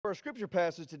our scripture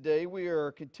passage today, we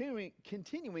are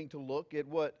continuing to look at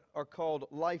what are called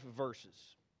life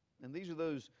verses. And these are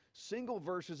those single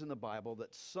verses in the Bible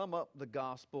that sum up the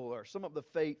gospel or sum up the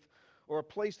faith, or a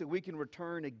place that we can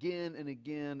return again and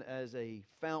again as a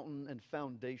fountain and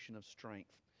foundation of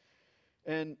strength.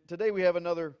 And today we have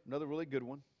another really good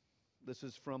one. This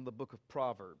is from the book of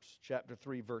Proverbs, chapter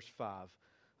 3, verse 5.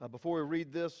 Before we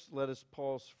read this, let us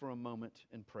pause for a moment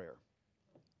in prayer.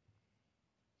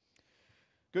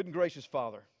 Good and gracious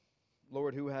Father,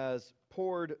 Lord, who has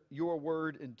poured your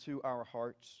word into our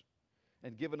hearts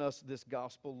and given us this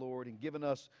gospel, Lord, and given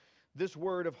us this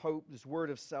word of hope, this word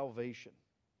of salvation,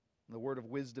 the word of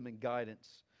wisdom and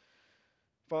guidance.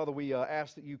 Father, we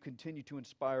ask that you continue to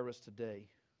inspire us today.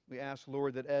 We ask,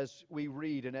 Lord, that as we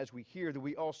read and as we hear, that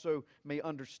we also may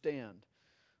understand.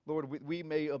 Lord, we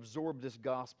may absorb this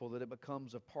gospel, that it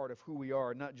becomes a part of who we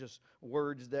are, not just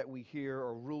words that we hear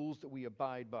or rules that we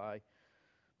abide by,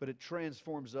 but it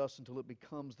transforms us until it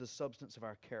becomes the substance of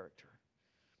our character.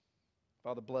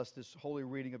 Father, bless this holy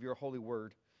reading of your holy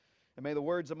word. And may the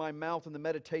words of my mouth and the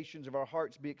meditations of our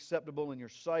hearts be acceptable in your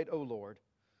sight, O Lord,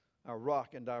 our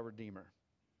rock and our redeemer.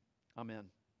 Amen.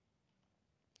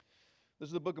 This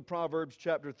is the book of Proverbs,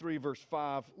 chapter 3, verse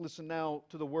 5. Listen now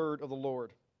to the word of the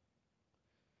Lord.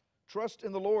 Trust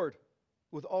in the Lord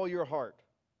with all your heart,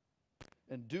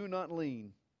 and do not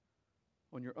lean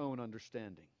on your own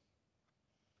understanding.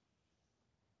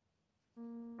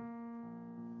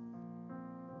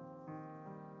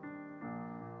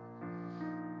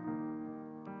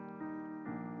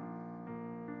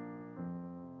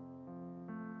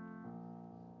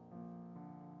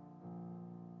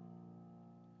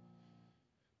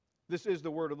 This is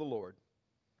the word of the Lord.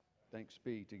 Thanks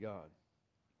be to God.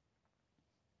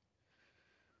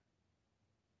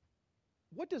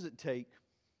 What does it take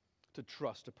to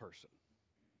trust a person?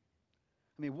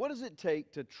 I mean, what does it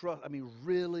take to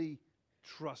really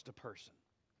trust a person?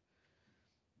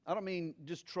 I don't mean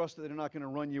just trust that they're not going to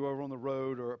run you over on the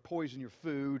road or poison your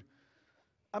food.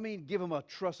 I mean, give them a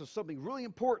trust of something really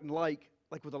important, like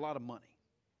with a lot of money.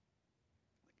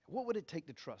 What would it take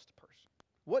to trust a person?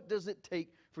 What does it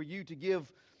take for you to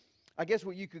give, I guess,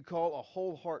 what you could call a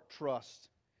whole heart trust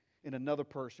in another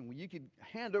person, where you could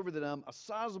hand over to them a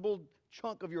sizable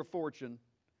chunk of your fortune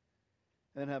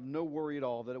and have no worry at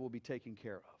all that it will be taken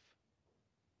care of?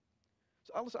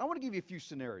 So I want to give you a few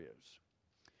scenarios.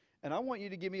 And I want you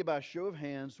to give me by a show of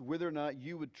hands whether or not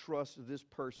you would trust this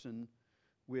person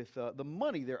with the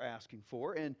money they're asking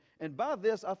for. And by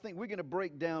this, I think we're going to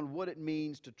break down what it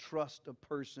means to trust a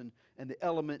person and the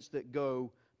elements that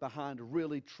go behind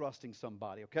really trusting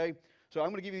somebody, okay? So I'm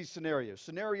going to give you these scenarios.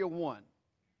 Scenario one,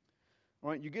 all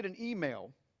right, you get an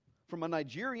email from a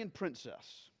Nigerian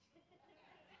princess,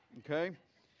 okay?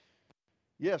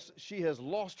 Yes, she has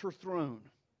lost her throne,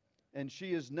 and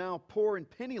she is now poor and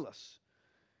penniless.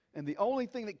 And the only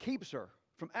thing that keeps her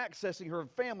from accessing her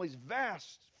family's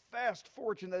vast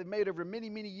fortune that they've made over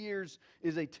many, many years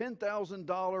is a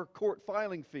 $10,000 court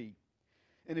filing fee.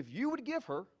 And if you would give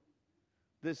her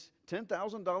this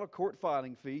 $10,000 court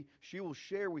filing fee, she will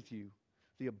share with you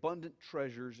the abundant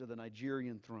treasures of the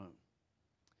Nigerian throne.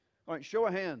 All right, show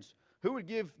of hands. Who would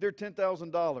give their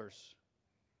 $10,000?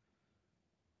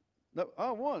 No,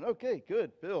 oh, one. Okay,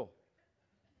 good. Bill.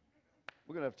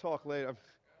 We're going to have to talk later.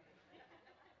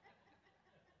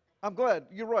 I'm glad.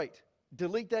 You're right.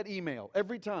 Delete that email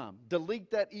every time. Delete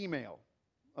that email,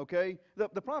 okay?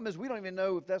 The problem is we don't even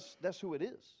know if that's who it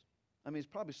is. I mean, it's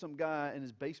probably some guy in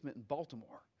his basement in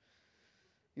Baltimore.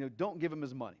 You know, don't give him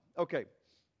his money. Okay,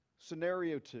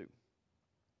 scenario two.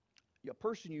 A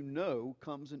person you know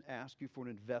comes and asks you for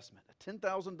an investment, a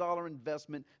 $10,000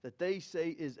 investment that they say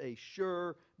is a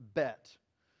sure bet,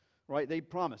 right? They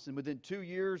promise, and within 2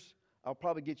 years, I'll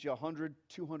probably get you 100,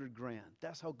 200 grand.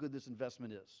 That's how good this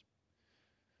investment is.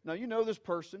 Now, you know this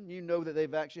person. You know that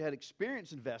they've actually had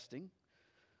experience investing,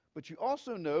 but you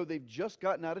also know they've just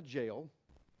gotten out of jail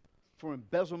for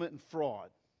embezzlement and fraud.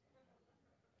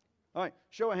 All right,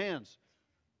 show of hands.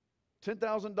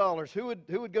 $10,000.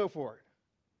 Who would go for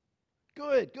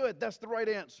it? Good. That's the right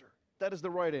answer. That is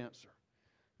the right answer.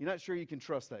 You're not sure you can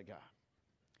trust that guy.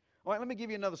 All right, let me give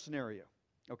you another scenario,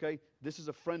 okay? This is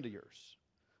a friend of yours,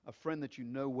 a friend that you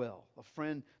know well, a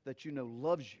friend that you know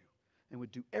loves you and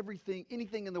would do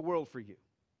anything in the world for you.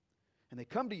 And they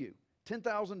come to you,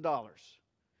 $10,000.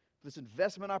 This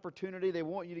investment opportunity, they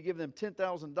want you to give them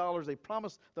 $10,000. They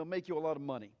promise they'll make you a lot of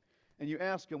money. And you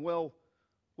ask them, well,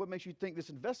 what makes you think this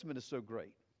investment is so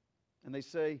great? And they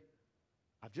say,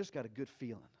 I've just got a good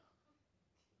feeling.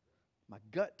 My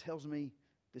gut tells me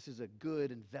this is a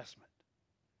good investment.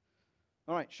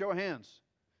 All right, show of hands.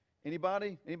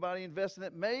 Anybody? Anybody invest in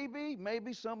that?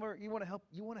 Maybe somewhere you want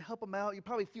to help them out. You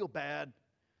probably feel bad.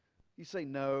 You say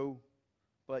no,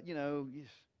 but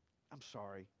I'm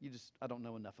sorry. I don't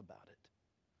know enough about it.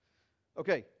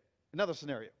 Okay, another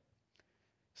scenario.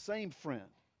 Same friend.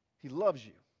 He loves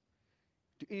you.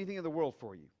 Do anything in the world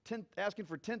for you. Asking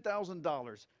for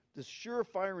 $10,000, this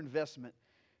surefire investment,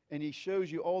 and he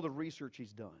shows you all the research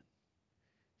he's done.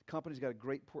 The company's got a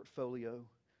great portfolio.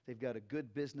 They've got a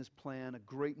good business plan, a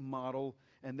great model,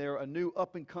 and they're a new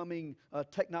up-and-coming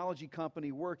technology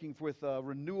company working with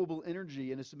renewable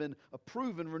energy, and it's been a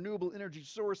proven renewable energy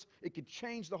source. It could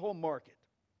change the whole market.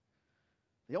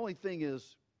 The only thing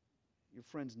is, your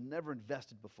friend's never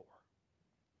invested before.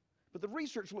 But the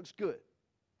research looks good.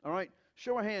 All right?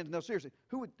 Show of hands. Now, seriously,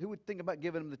 who would think about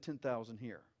giving him the $10,000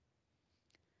 here?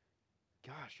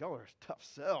 Gosh, y'all are a tough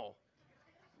sell.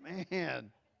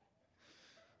 Man.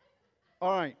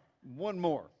 All right, one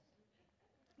more.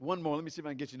 Let me see if I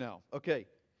can get you now. Okay,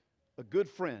 a good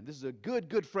friend. This is a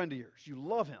good friend of yours. You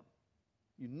love him.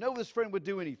 You know this friend would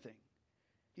do anything.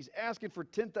 He's asking for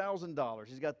 $10,000.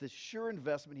 He's got this sure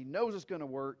investment. He knows it's going to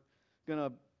work, going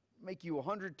to make you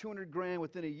 100, 200 grand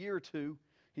within a year or two.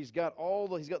 He's got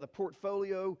the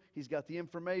portfolio. He's got the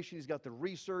information. He's got the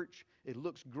research. It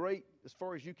looks great as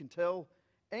far as you can tell.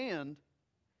 And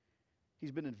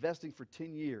he's been investing for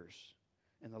 10 years.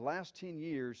 In the last 10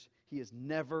 years, he has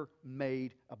never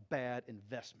made a bad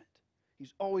investment.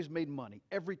 He's always made money,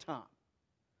 every time.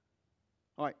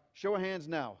 All right, show of hands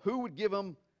now. Who would give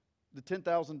him the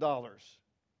 $10,000?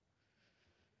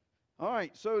 All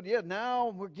right, so now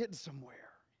we're getting somewhere.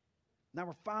 Now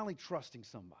we're finally trusting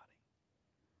somebody.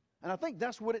 And I think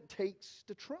that's what it takes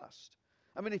to trust.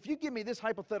 I mean, if you give me this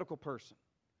hypothetical person,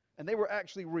 and they were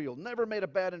actually real, never made a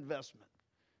bad investment,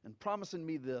 and promising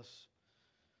me this,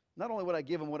 not only would I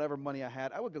give them whatever money I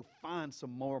had, I would go find some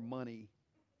more money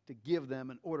to give them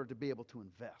in order to be able to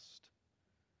invest.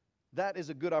 That is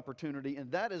a good opportunity, and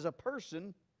that is a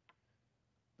person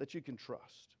that you can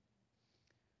trust.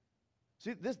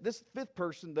 See, this fifth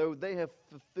person, though, they have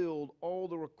fulfilled all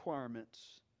the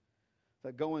requirements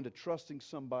that go into trusting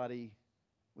somebody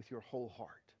with your whole heart.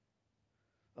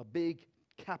 A big,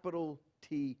 capital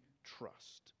T,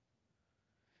 trust.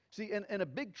 See, and a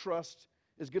big trust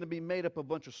is going to be made up of a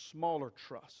bunch of smaller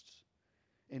trusts.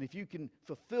 And if you can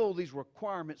fulfill these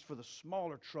requirements for the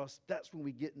smaller trust, that's when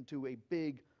we get into a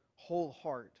big, whole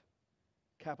heart,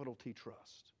 capital T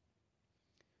trust.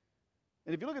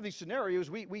 And if you look at these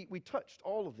scenarios, we touched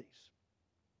all of these.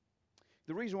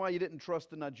 The reason why you didn't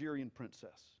trust the Nigerian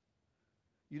princess,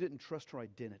 you didn't trust her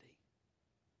identity.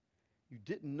 You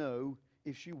didn't know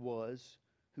if she was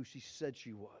who she said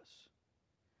she was.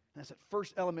 And that's that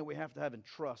first element we have to have in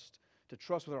trust. To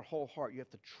trust with our whole heart, you have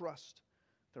to trust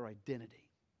their identity.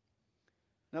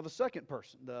 Now the second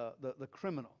person, the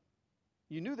criminal,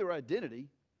 you knew their identity,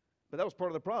 but that was part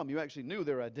of the problem. You actually knew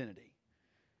their identity.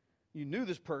 You knew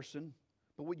this person,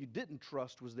 but what you didn't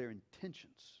trust was their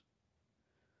intentions,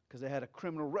 because they had a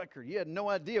criminal record. You had no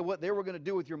idea what they were going to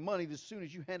do with your money as soon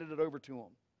as you handed it over to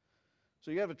them.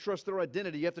 So you have to trust their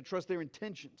identity. You have to trust their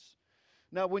intentions.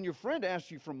 Now, when your friend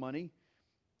asked you for money,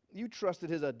 you trusted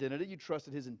his identity, you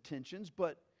trusted his intentions,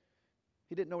 but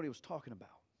he didn't know what he was talking about.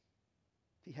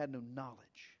 He had no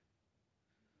knowledge.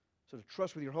 So to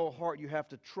trust with your whole heart, you have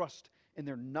to trust in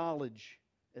their knowledge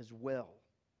as well.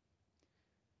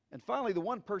 And finally, the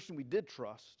one person we did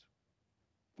trust,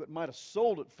 but might have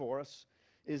sold it for us,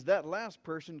 is that last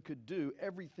person could do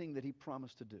everything that he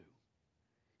promised to do.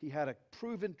 He had a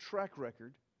proven track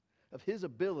record of his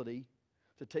ability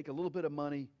to take a little bit of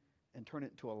money and turn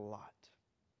it into a lot.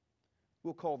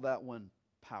 We'll call that one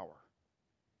power.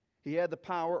 He had the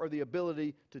power or the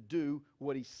ability to do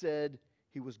what he said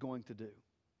he was going to do.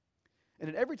 And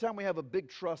at every time we have a big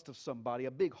trust of somebody,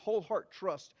 a big whole heart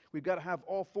trust, we've got to have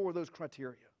all four of those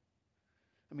criteria.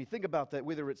 I mean, think about that,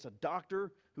 whether it's a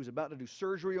doctor who's about to do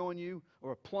surgery on you,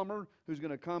 or a plumber who's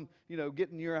going to come, get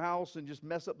in your house and just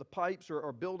mess up the pipes,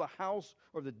 or build a house,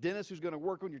 or the dentist who's going to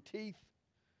work on your teeth.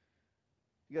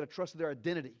 You got to trust their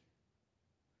identity,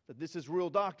 that this is a real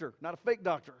doctor, not a fake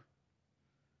doctor.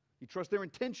 You trust their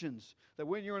intentions, that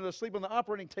when you're asleep on the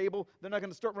operating table, they're not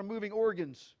going to start removing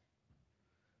organs.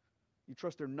 You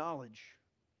trust their knowledge.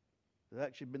 They've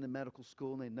actually been to medical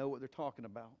school and they know what they're talking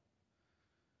about.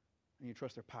 And you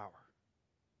trust their power.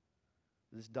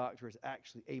 This doctor is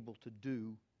actually able to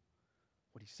do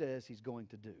what he says he's going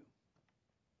to do.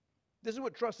 This is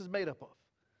what trust is made up of.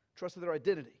 Trust of their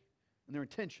identity and their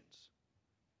intentions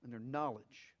and their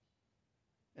knowledge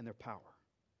and their power.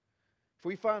 If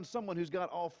we find someone who's got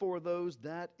all four of those,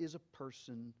 that is a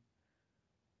person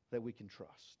that we can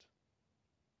trust.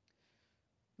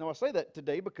 Now, I say that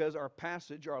today because our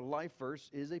passage, our life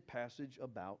verse, is a passage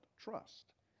about trust.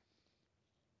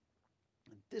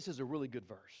 And this is a really good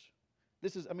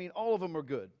verse. All of them are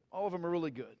good. All of them are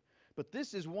really good. But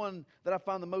this is one that I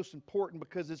find the most important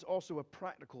because it's also a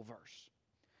practical verse.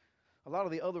 A lot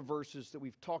of the other verses that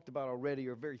we've talked about already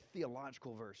are very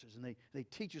theological verses, and they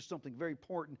teach us something very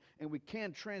important, and we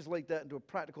can translate that into a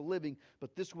practical living,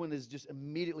 but this one is just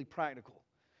immediately practical.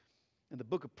 And the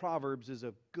book of Proverbs is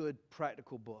a good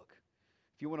practical book.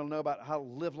 If you want to know about how to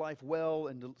live life well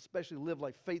and to especially live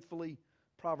life faithfully,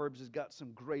 Proverbs has got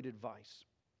some great advice.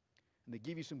 And they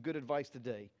give you some good advice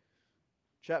today.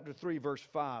 Chapter 3, verse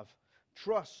 5.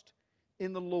 Trust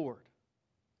in the Lord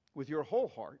with your whole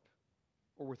heart,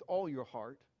 or with all your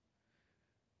heart,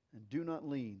 and do not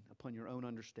lean upon your own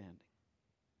understanding.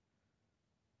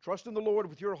 Trust in the Lord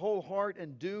with your whole heart,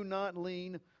 and do not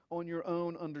lean on your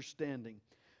own understanding.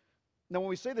 Now, when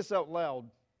we say this out loud,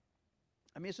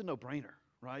 it's a no-brainer,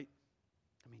 right?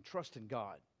 Trust in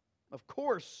God. Of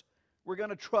course, we're going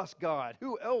to trust God.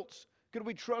 Who else could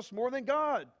we trust more than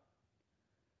God?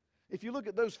 If you look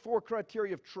at those 4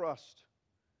 criteria of trust,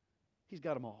 He's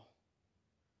got them all.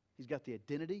 He's got the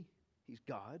identity. He's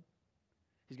God.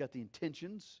 He's got the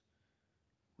intentions.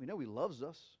 We know He loves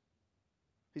us.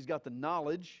 He's got the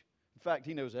knowledge. In fact,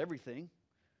 He knows everything.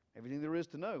 Everything there is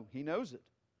to know. He knows it.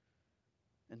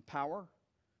 And power.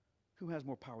 Who has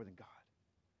more power than God?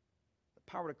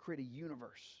 The power to create a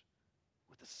universe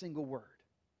with a single word.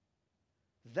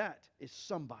 That is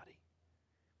somebody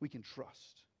we can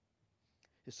trust.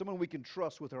 It's someone we can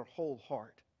trust with our whole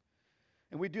heart.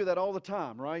 And we do that all the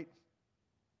time, right?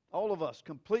 All of us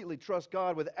completely trust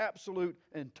God with absolute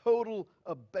and total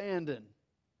abandon.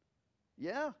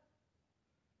 Yeah?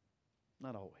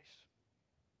 Not always.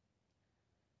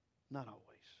 Not always.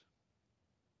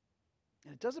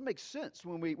 And it doesn't make sense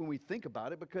when we think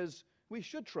about it, because we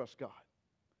should trust God.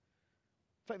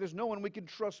 In fact, there's no one we can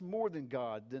trust more than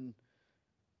God. Then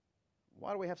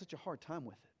why do we have such a hard time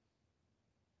with it?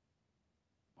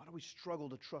 Why do we struggle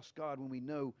to trust God when we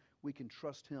know we can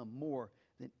trust Him more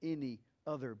than any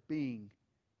other being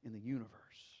in the universe?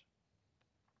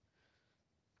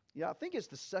 Yeah, I think it's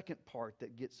the second part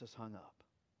that gets us hung up.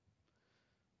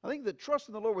 I think that trust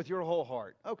in the Lord with your whole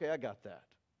heart. Okay, I got that.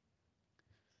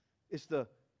 It's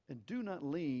and do not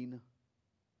lean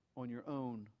on your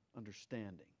own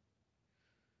understanding.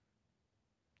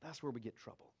 That's where we get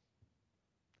trouble.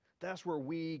 That's where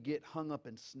we get hung up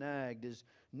and snagged, is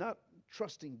not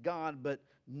trusting God, but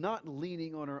not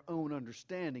leaning on our own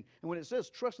understanding. And when it says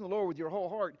trust in the Lord with your whole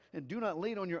heart and do not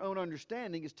lean on your own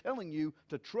understanding, it's telling you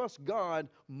to trust God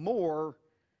more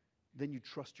than you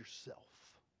trust yourself.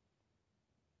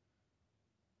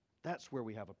 That's where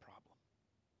we have a problem.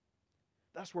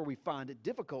 That's where we find it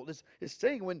difficult. It's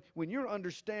saying when your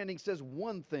understanding says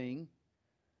one thing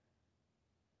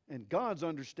and God's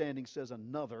understanding says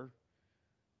another,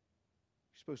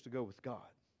 you're supposed to go with God,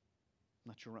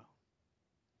 not your own.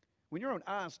 When your own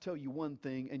eyes tell you one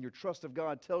thing and your trust of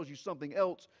God tells you something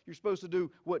else, you're supposed to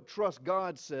do what trust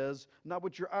God says, not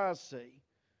what your eyes say.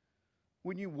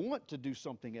 When you want to do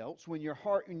something else, when your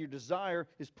heart and your desire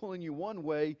is pulling you one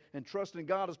way and trust in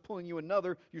God is pulling you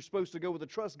another, you're supposed to go with the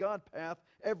trust God path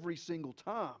every single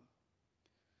time.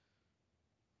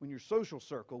 When your social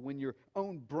circle, when your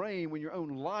own brain, when your own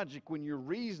logic, when your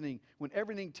reasoning, when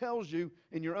everything tells you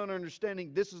in your own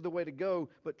understanding this is the way to go,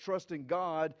 but trust in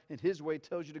God and His way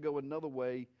tells you to go another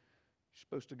way, you're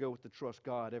supposed to go with the trust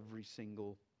God every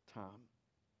single time.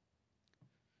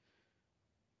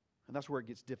 And that's where it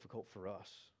gets difficult for us.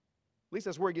 At least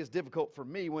that's where it gets difficult for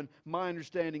me, when my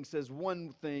understanding says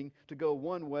one thing to go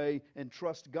one way and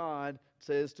trust God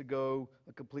says to go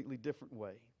a completely different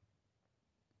way.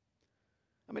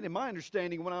 In my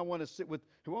understanding, when I want to sit with,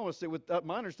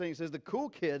 my understanding says the cool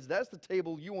kids, that's the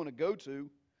table you want to go to.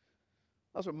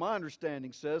 That's what my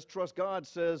understanding says. Trust God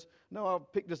says, no, I'll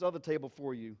pick this other table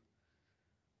for you.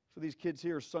 So these kids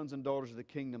here are sons and daughters of the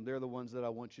kingdom. They're the ones that I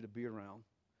want you to be around.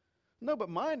 No, but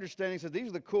my understanding says these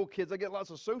are the cool kids. I get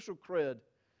lots of social cred.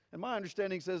 And my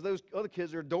understanding says those other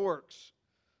kids are dorks.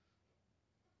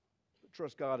 But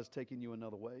trust God is taking you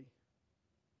another way.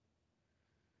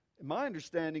 And my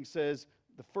understanding says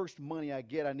the first money I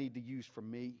get I need to use for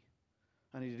me.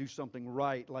 I need to do something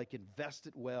right, like invest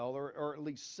it well or at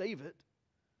least save it.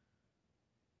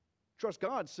 Trust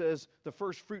God says the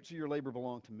first fruits of your labor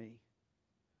belong to me.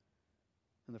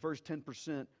 And the first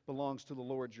 10% belongs to the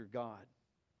Lord your God.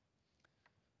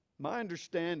 My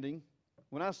understanding,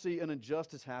 when I see an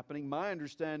injustice happening, my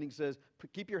understanding says,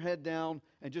 keep your head down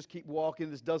and just keep walking.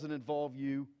 This doesn't involve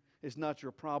you. It's not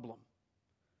your problem.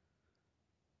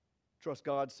 Trust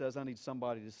God says, I need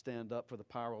somebody to stand up for the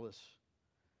powerless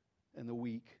and the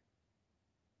weak.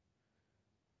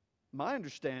 My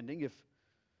understanding, if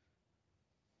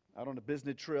out on a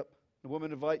business trip, the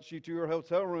woman invites you to her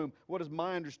hotel room, what does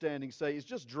my understanding say? It's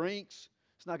just drinks.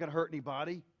 It's not going to hurt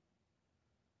anybody.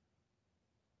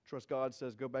 Trust God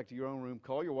says, go back to your own room,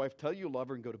 call your wife, tell you love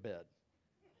her, and go to bed.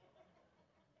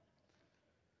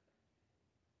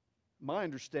 My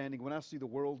understanding, when I see the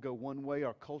world go one way,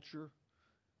 our culture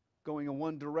going in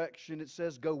one direction, it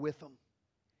says go with them.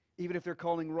 Even if they're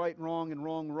calling right wrong and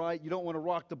wrong right, you don't want to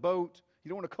rock the boat. You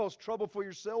don't want to cause trouble for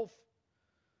yourself.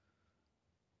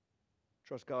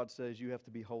 Trust God says you have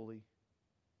to be holy,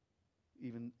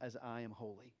 even as I am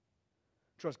holy.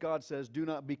 Trust God says do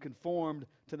not be conformed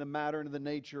to the matter and the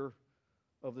nature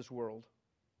of this world.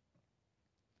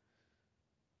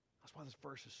 That's why this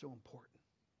verse is so important.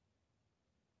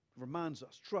 It reminds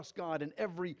us, trust God in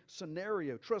every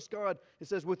scenario. Trust God, it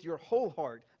says, with your whole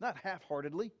heart, not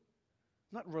half-heartedly,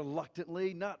 not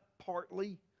reluctantly, not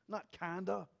partly, not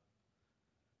kinda.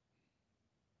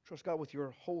 Trust God with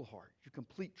your whole heart, your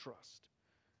complete trust.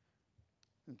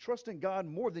 And trust in God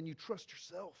more than you trust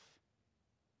yourself.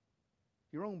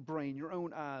 Your own brain, your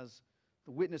own eyes,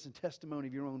 the witness and testimony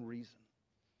of your own reason.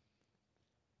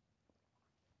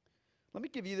 Let me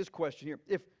give you this question here.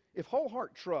 If whole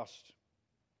heart trust,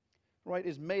 right,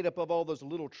 is made up of all those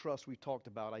little trusts we talked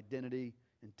about, identity,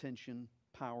 intention,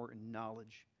 power, and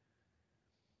knowledge,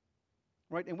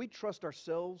 right, and we trust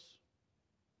ourselves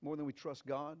more than we trust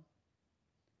God,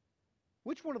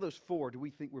 which one of those four do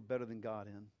we think we're better than God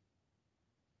in?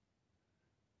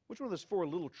 Which one of those four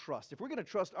little trusts? If we're going to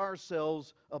trust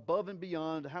ourselves above and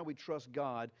beyond how we trust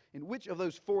God, in which of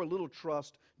those four little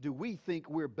trusts do we think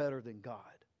we're better than God?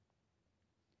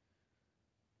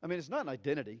 I mean, it's not an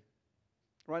identity,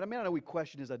 right? I mean, I know we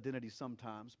question His identity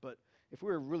sometimes, but if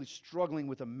we're really struggling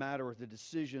with a matter or the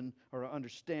decision or an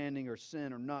understanding or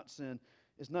sin or not sin,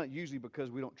 it's not usually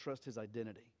because we don't trust His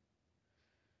identity.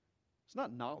 It's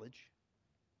not knowledge.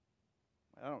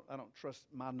 I don't trust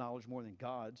my knowledge more than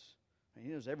God's. I mean,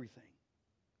 He knows everything.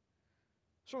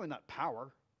 Certainly not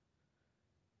power.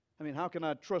 I mean, how can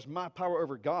I trust my power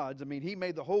over God's? I mean, He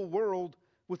made the whole world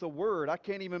with a word. I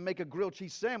can't even make a grilled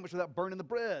cheese sandwich without burning the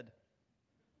bread.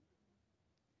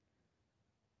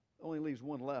 Only leaves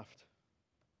one left.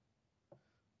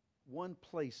 One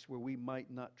place where we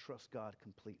might not trust God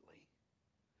completely.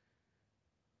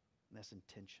 And that's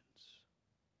intentions.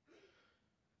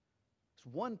 It's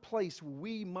one place where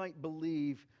we might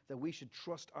believe that we should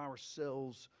trust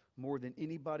ourselves more than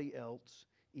anybody else,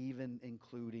 even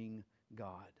including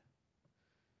God.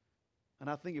 And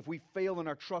I think if we fail in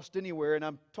our trust anywhere, and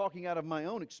I'm talking out of my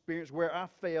own experience, where I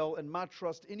fail in my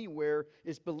trust anywhere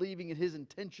is believing in His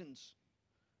intentions.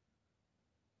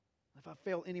 If I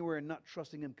fail anywhere in not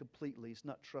trusting Him completely, it's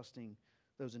not trusting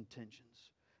those intentions.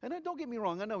 And then, don't get me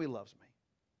wrong, I know He loves me.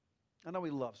 I know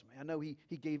He loves me. I know He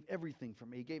gave everything for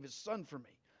me. He gave His Son for me.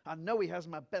 I know He has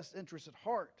my best interest at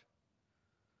heart.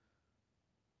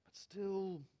 But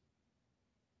still,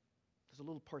 there's a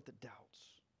little part that doubts.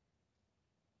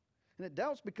 And it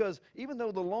doubts because even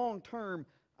though the long term,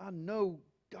 I know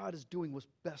God is doing what's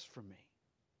best for me.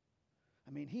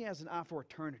 I mean, He has an eye for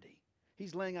eternity.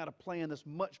 He's laying out a plan that's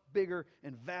much bigger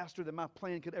and vaster than my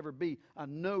plan could ever be. I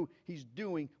know He's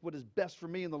doing what is best for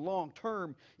me in the long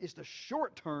term. It's the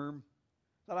short term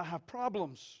that I have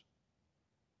problems.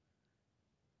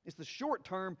 It's the short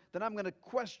term that I'm going to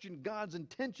question God's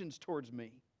intentions towards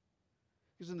me.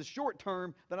 Because in the short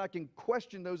term, that I can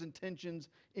question those intentions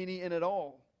any and at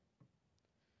all.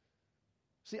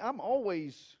 See, I'm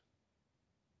always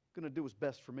going to do what's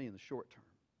best for me in the short term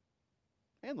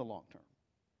and the long term.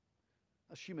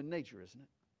 That's human nature, isn't it?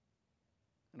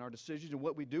 In our decisions and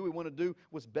what we do, we want to do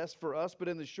what's best for us. But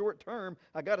in the short term,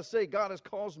 I got to say, God has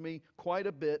caused me quite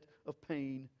a bit of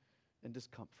pain and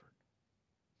discomfort.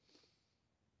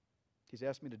 He's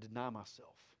asked me to deny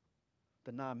myself,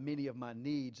 deny many of my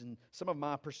needs and some of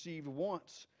my perceived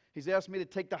wants. He's asked me to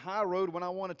take the high road when I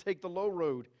want to take the low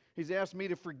road. He's asked me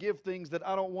to forgive things that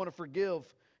I don't want to forgive.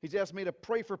 He's asked me to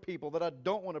pray for people that I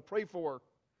don't want to pray for.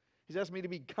 He's asked me to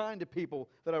be kind to people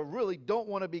that I really don't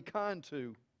want to be kind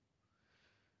to.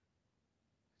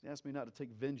 He's asked me not to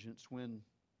take vengeance when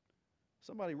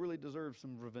somebody really deserves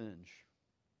some revenge.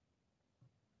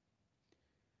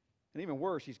 And even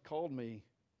worse, He's called me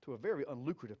to a very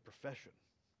unlucrative profession.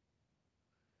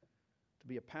 To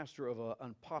be a pastor of an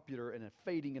unpopular and a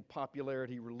fading in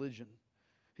popularity religion.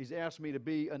 He's asked me to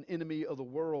be an enemy of the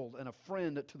world and a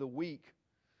friend to the weak.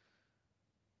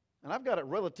 And I've got it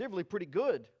relatively pretty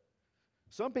good.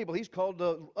 Some people He's called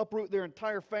to uproot their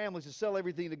entire families, to sell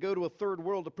everything, to go to a third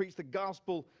world, to preach the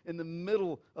gospel in the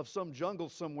middle of some jungle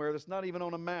somewhere that's not even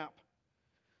on a map.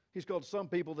 He's called some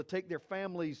people to take their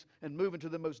families and move into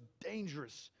the most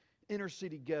dangerous inner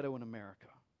city ghetto in America.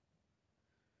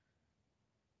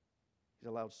 He's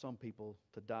allowed some people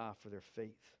to die for their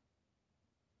faith.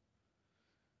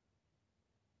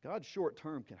 God's short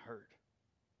term can hurt.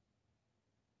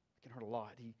 It can hurt a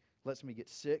lot. He lets me get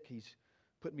sick. He's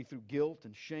put me through guilt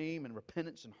and shame and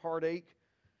repentance and heartache.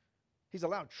 He's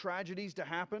allowed tragedies to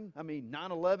happen.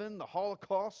 9/11, the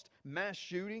Holocaust, mass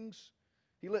shootings.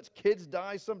 He lets kids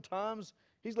die sometimes.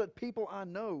 He's let people I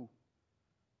know,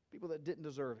 people that didn't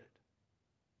deserve it,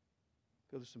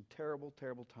 go through some terrible,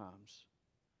 terrible times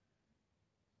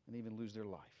and even lose their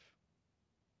life.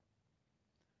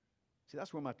 See,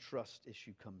 that's where my trust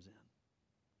issue comes in.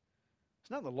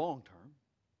 It's not the long term.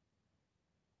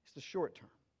 It's the short term.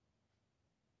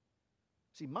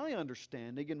 See, my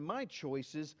understanding and my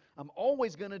choices, I'm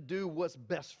always going to do what's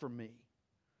best for me.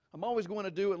 I'm always going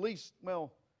to do at least what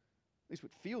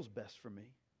feels best for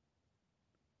me.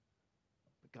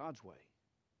 But God's way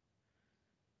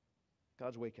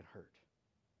can hurt.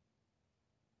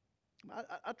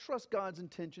 I trust God's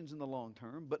intentions in the long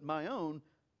term, but my own,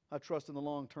 I trust in the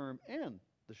long term and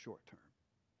the short term.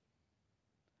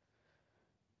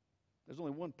 There's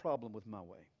only one problem with my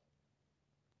way.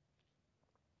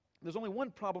 There's only one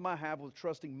problem I have with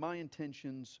trusting my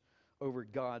intentions over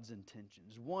God's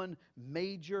intentions. One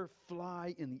major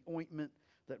fly in the ointment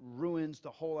that ruins the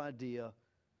whole idea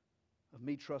of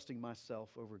me trusting myself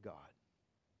over God.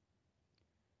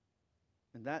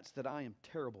 And that's that I am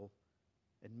terrible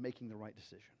at making the right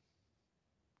decision.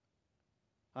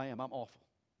 I'm awful.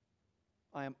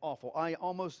 I am awful. I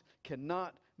almost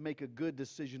cannot make a good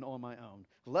decision on my own.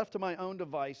 Left to my own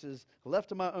devices, left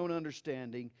to my own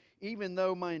understanding, even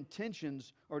though my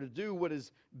intentions are to do what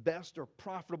is best or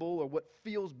profitable or what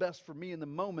feels best for me in the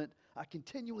moment, I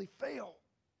continually fail.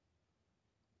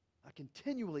 I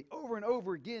continually, over and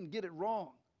over again, get it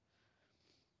wrong.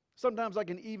 Sometimes I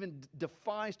can even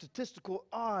defy statistical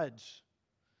odds.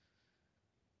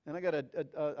 And I got a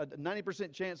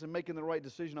 90% chance of making the right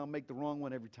decision. I'll make the wrong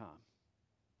one every time.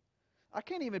 I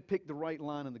can't even pick the right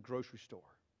line in the grocery store.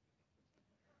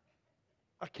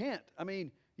 I can't.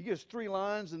 You get 3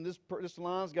 lines, and this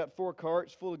line's got 4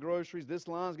 carts full of groceries. This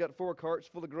line's got 4 carts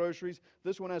full of groceries.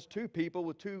 This one has 2 people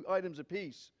with 2 items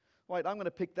apiece. Right, I'm going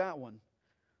to pick that one.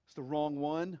 It's the wrong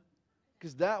one,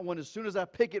 because that one, as soon as I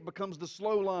pick it, becomes the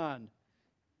slow line.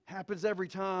 Happens every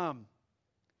time.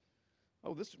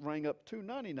 Oh, this rang up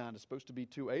 $2.99. It's supposed to be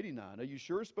 $2.89. Are you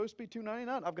sure it's supposed to be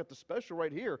 $2.99? I've got the special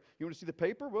right here. You want to see the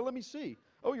paper? Well, let me see.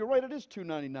 Oh, you're right. It is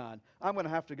 $2.99. I'm going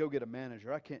to have to go get a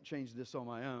manager. I can't change this on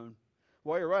my own.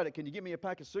 While you're at it, can you give me a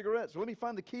pack of cigarettes? Well, let me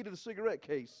find the key to the cigarette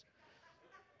case.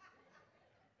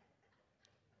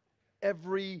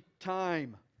 Every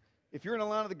time. If you're in a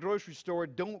line at the grocery store,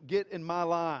 don't get in my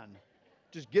line.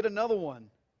 Just get another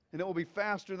one, and it will be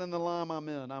faster than the line I'm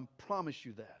in. I promise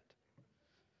you that.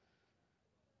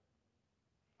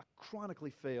 Chronically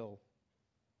fail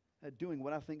at doing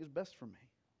what I think is best for me.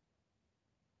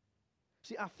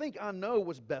 See, I think I know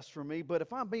what's best for me, but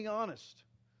if I'm being honest,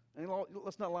 and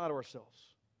let's not lie to ourselves,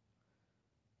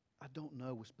 I don't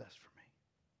know what's best for me.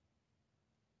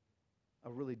 I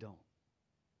really don't.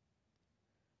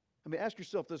 Ask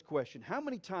yourself this question. How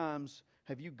many times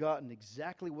have you gotten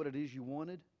exactly what it is you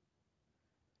wanted,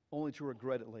 only to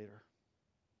regret it later?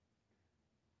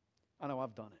 I know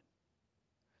I've done it.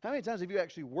 How many times have you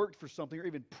actually worked for something or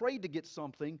even prayed to get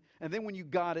something, and then when you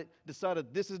got it,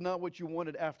 decided this is not what you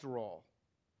wanted after all?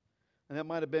 And that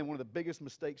might have been one of the biggest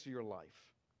mistakes of your life.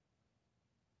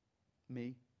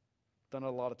 Me. Done it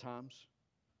a lot of times.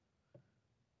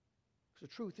 Because the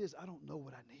truth is, I don't know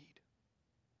what I need.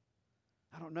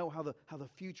 I don't know how the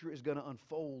future is going to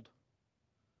unfold.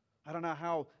 I don't know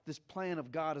how this plan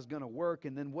of God is going to work,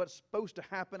 and then what's supposed to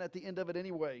happen at the end of it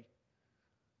anyway.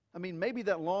 Maybe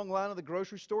that long line at the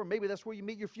grocery store, maybe that's where you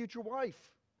meet your future wife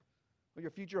or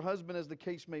your future husband, as the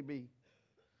case may be.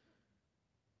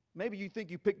 Maybe you think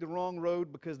you picked the wrong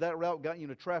road because that route got you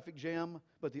in a traffic jam,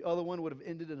 but the other one would have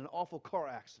ended in an awful car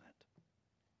accident.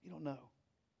 You don't know.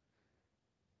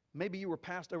 Maybe you were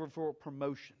passed over for a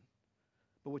promotion,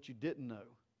 but what you didn't know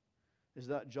is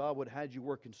that job would have had you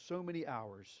working so many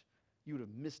hours, you would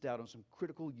have missed out on some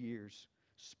critical years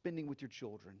spending with your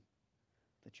children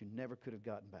that you never could have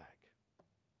gotten back.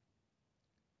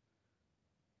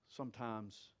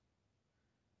 Sometimes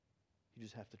you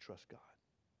just have to trust God.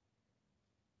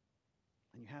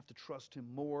 And you have to trust Him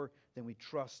more than we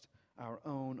trust our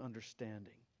own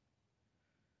understanding.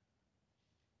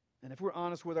 And if we're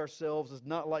honest with ourselves, it's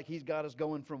not like He's got us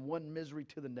going from one misery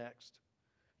to the next.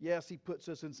 Yes, He puts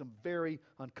us in some very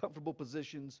uncomfortable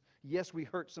positions. Yes, we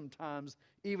hurt sometimes.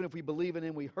 Even if we believe in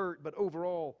Him, we hurt. But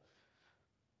overall,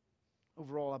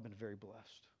 I've been very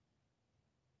blessed.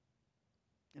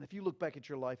 And if you look back at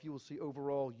your life, you will see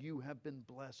overall you have been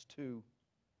blessed too.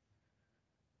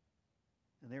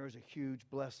 And there is a huge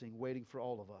blessing waiting for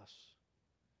all of us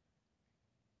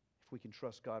if we can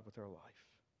trust God with our life.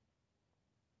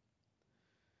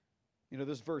 You know,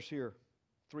 this verse here,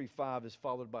 3:5, is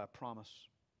followed by a promise.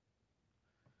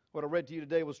 What I read to you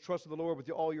today was trust in the Lord with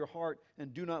all your heart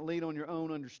and do not lean on your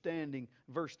own understanding.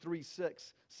 Verse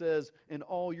 3:6 says, in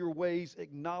all your ways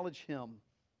acknowledge Him,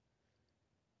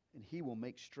 and He will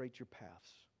make straight your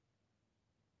paths.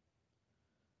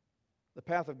 The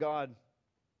path of God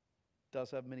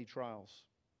does have many trials.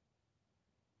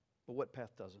 But what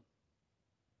path doesn't?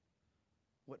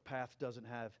 What path doesn't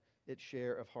have its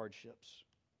share of hardships?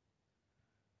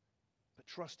 But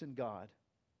trust in God.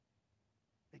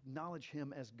 Acknowledge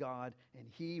Him as God, and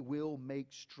He will make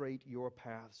straight your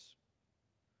paths.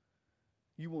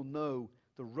 You will know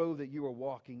the road that you are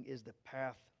walking is the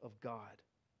path of God.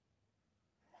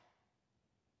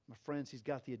 My friends, He's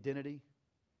got the identity.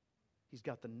 He's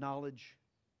got the knowledge.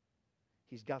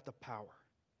 He's got the power.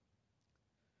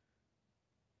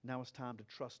 Now it's time to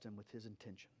trust Him with His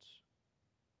intentions.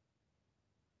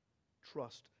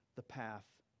 Trust the path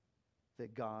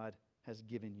that God has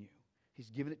given you. He's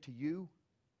given it to you,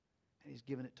 and He's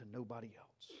given it to nobody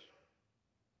else.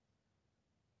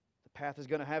 The path is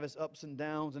going to have its ups and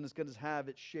downs, and it's going to have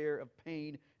its share of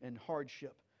pain and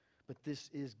hardship. But this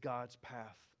is God's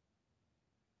path,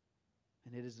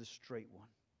 and it is the straight one.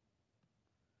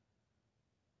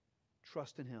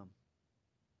 Trust in Him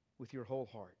with your whole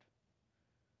heart,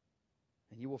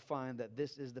 and you will find that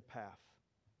this is the path,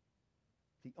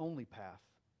 the only path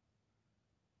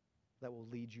that will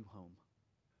lead you home.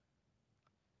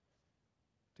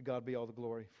 To God be all the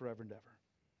glory forever and ever.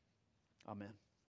 Amen.